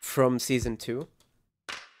from season 2.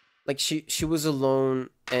 Like she was alone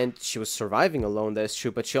and she was surviving alone, that's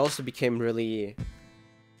true, but she also became really,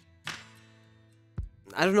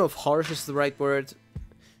 I don't know if harsh is the right word.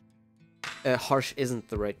 Harsh isn't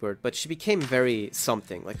the right word, but she became very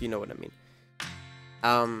something, like, you know what I mean.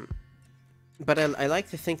 But I like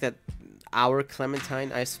to think that our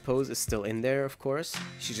Clementine, I suppose, is still in there, of course.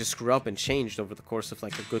 She just grew up and changed over the course of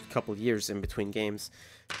like a good couple years in between games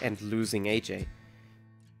and losing AJ.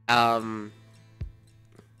 Well,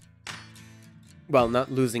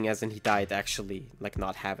 not losing as in he died, actually, like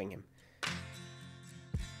not having him.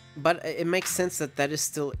 But it makes sense that that is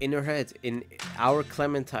still in her head. In our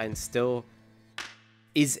Clementine still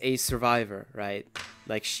is a survivor, right?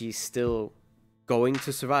 Like she's still going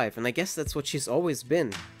to survive, and I guess that's what she's always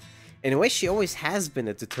been. In a way, she always has been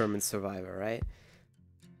a determined survivor, right?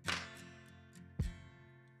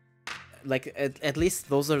 Like, at least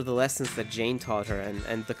those are the lessons that Jane taught her,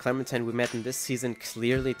 and the Clementine we met in this season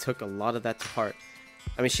clearly took a lot of that to heart.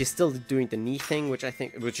 I mean, she's still doing the knee thing, which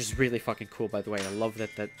is really fucking cool, by the way. I love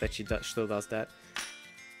that she still does that.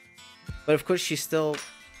 But of course, she's still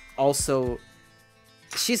also...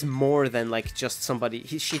 She's more than, like, just somebody...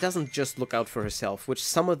 She doesn't just look out for herself, which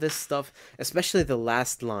some of this stuff, especially the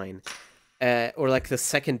last line, or, like, the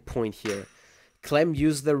second point here. Clem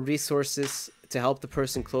used the resources to help the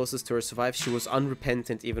person closest to her survive. She was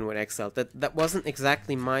unrepentant even when exiled. That wasn't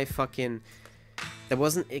exactly my fucking... That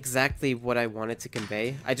wasn't exactly what I wanted to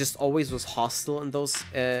convey. I just always was hostile in those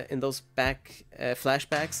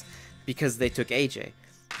flashbacks because they took AJ.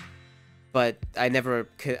 But I never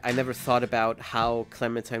thought about how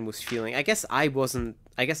Clementine was feeling. I guess I was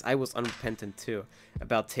unrepentant too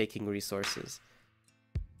about taking resources.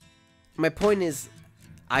 My point is,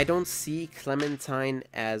 I don't see Clementine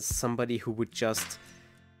as somebody who would just...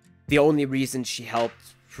 The only reason she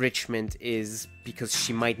helped Richmond is because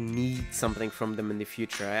she might need something from them in the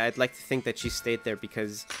future. I'd like to think that she stayed there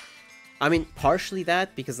because... I mean, partially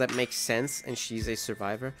that, because that makes sense and she's a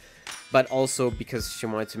survivor, but also because she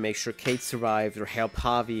wanted to make sure Kate survived or help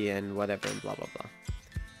Javi and whatever and blah blah blah.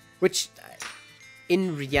 Which,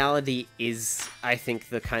 in reality, is, I think,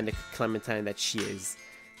 the kind of Clementine that she is.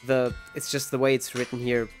 It's just the way it's written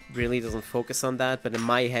here really doesn't focus on that, but in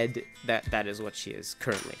my head, that is what she is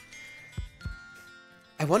currently.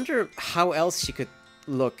 I wonder how else she could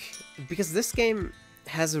look, because this game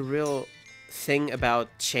has a real thing about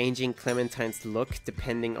changing Clementine's look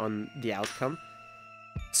depending on the outcome.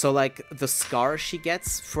 So, like, the scar she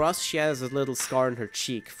gets, for us, she has a little scar on her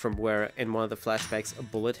cheek from where, in one of the flashbacks, a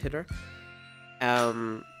bullet hit her.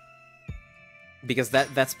 Because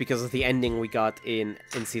that's because of the ending we got in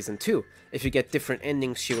Season 2. If you get different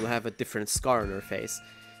endings, she will have a different scar on her face.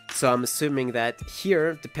 So I'm assuming that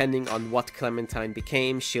here, depending on what Clementine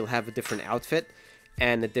became, she'll have a different outfit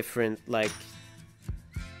and a different, like,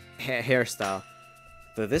 hairstyle.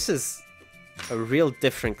 But this is a real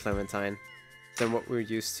different Clementine than what we're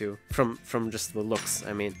used to from just the looks,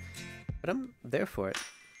 I mean. But I'm there for it.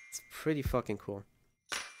 It's pretty fucking cool.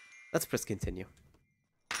 Let's press continue.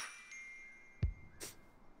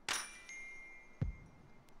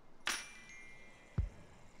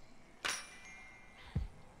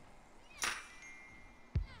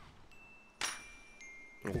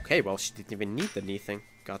 Okay, well, she didn't even need the knee thing.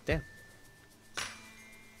 Goddamn.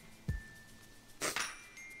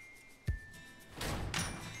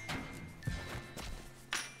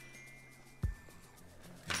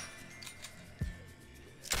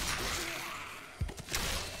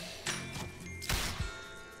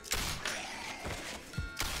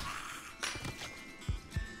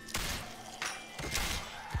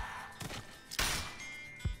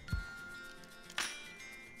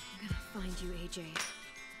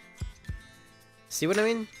 See what I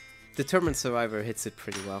mean? Determined Survivor hits it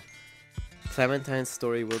pretty well. Clementine's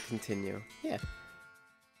story will continue. Yeah.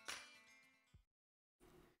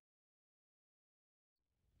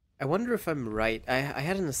 I wonder if I'm right. I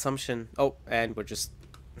had an assumption. Oh, and we're just...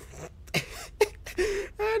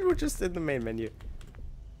 and we're just in the main menu.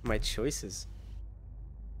 My choices.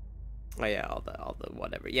 Oh yeah, all the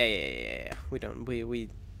whatever. Yeah. We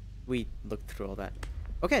looked through all that.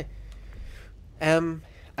 Okay.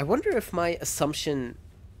 I wonder if my assumption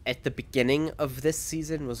at the beginning of this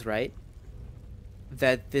season was right.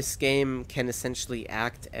 That this game can essentially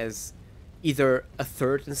act as either a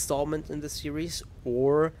third installment in the series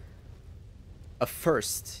or a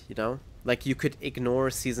first, you know? Like, you could ignore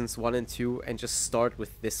seasons 1 and 2 and just start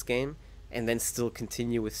with this game and then still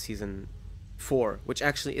continue with season 4, which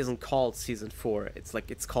actually isn't called season 4. It's like,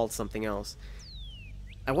 it's called something else.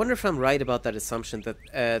 I wonder if I'm right about that assumption,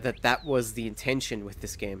 that that was the intention with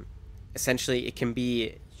this game. Essentially, it can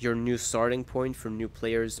be your new starting point for new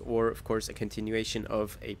players, or, of course, a continuation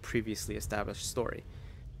of a previously established story.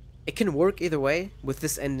 It can work either way, with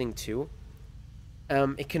this ending too.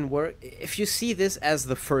 It can work... If you see this as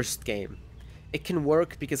the first game, it can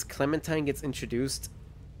work because Clementine gets introduced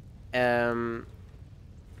as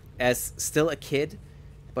still a kid,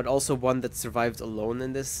 but also one that survived alone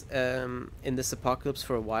in this apocalypse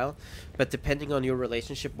for a while. But depending on your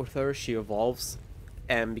relationship with her, she evolves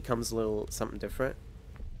and becomes a little something different.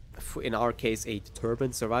 In our case, a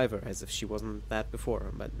determined survivor, as if she wasn't that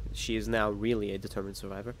before, but she is now really a determined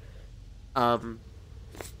survivor. And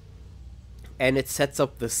it sets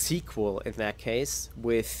up the sequel in that case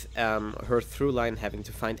with her through line having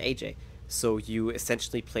to find AJ. So you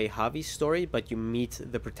essentially play Javi's story, but you meet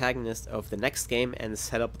the protagonist of the next game and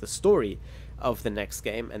set up the story of the next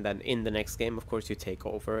game, and then in the next game, of course, you take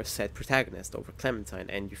over said protagonist, over Clementine,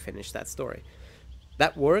 and you finish that story.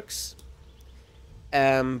 That works,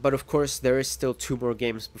 but of course there is still 2 more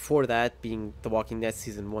games before that, being The Walking Dead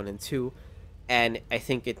Season 1 and 2, and I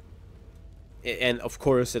think and of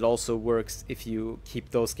course it also works if you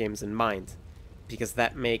keep those games in mind, because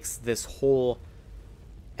that makes this whole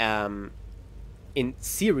in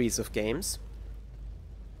series of games,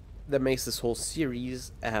 that makes this whole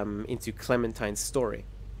series into Clementine's story.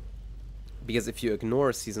 Because if you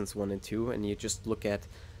ignore Seasons 1 and 2 and you just look at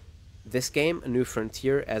this game, A New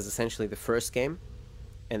Frontier, as essentially the first game,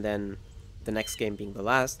 and then the next game being the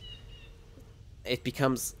last, it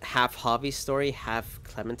becomes half Javi's story, half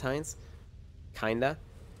Clementine's, kinda.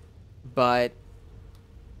 But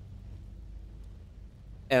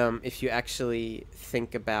if you actually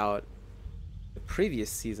think about the previous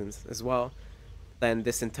seasons as well, then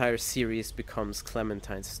this entire series becomes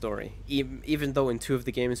Clementine's story. Even though in 2 of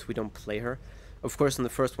the games we don't play her. Of course, in the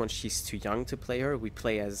first one she's too young to play her. We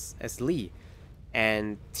play as Lee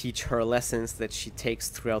and teach her lessons that she takes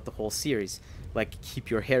throughout the whole series, like keep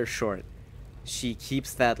your hair short. She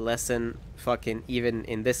keeps that lesson fucking even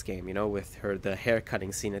in this game, you know, with the hair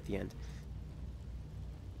cutting scene at the end.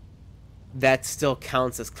 That still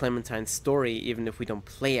counts as Clementine's story even if we don't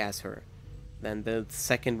play as her. Then the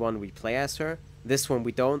second one we play as her. This one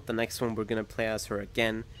we don't. The next one we're gonna play as her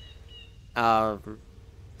again. But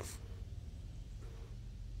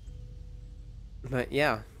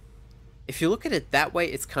yeah, if you look at it that way,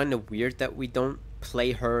 it's kind of weird that we don't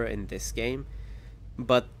play her in this game.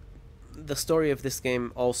 But the story of this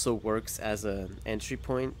game also works as an entry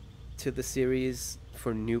point to the series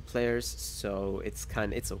for new players, so it's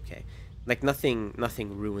okay. Like nothing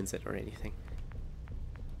ruins it or anything.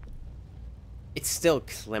 It's still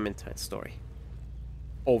Clementine's story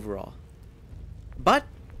overall. But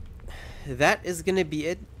that is gonna be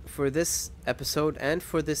it for this episode and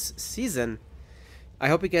for this season. I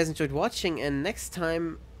hope you guys enjoyed watching, and next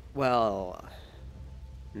time,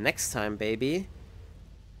 baby,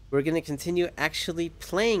 we're gonna continue actually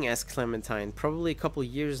playing as Clementine, probably a couple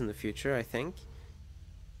years in the future, I think.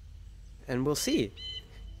 And we'll see.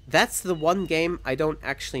 That's the one game I don't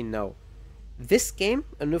actually know. This game,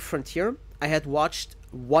 A New Frontier, I had watched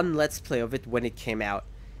one Let's Play of it when it came out.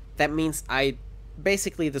 That means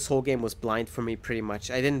basically this whole game was blind for me pretty much.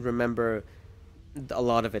 I didn't remember a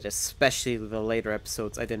lot of it, especially the later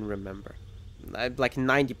episodes. I didn't remember. Like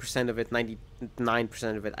 90% of it,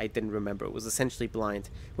 99% of it, I didn't remember. It was essentially blind,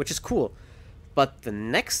 which is cool. But the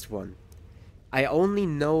next one, I only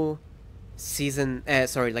know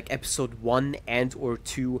episode 1 and or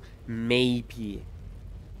 2, maybe,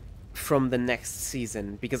 from the next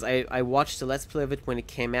season, because I watched the Let's Play of it when it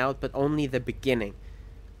came out, but only the beginning.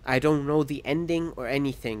 I don't know the ending or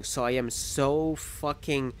anything, so I am so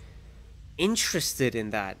fucking interested in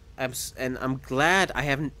that. I'm glad I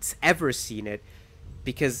haven't ever seen it,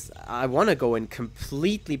 because I want to go in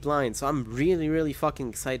completely blind, so I'm really, really fucking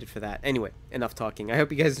excited for that. Anyway, enough talking. I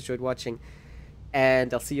hope you guys enjoyed watching,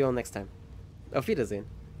 and I'll see you all next time. Auf Wiedersehen.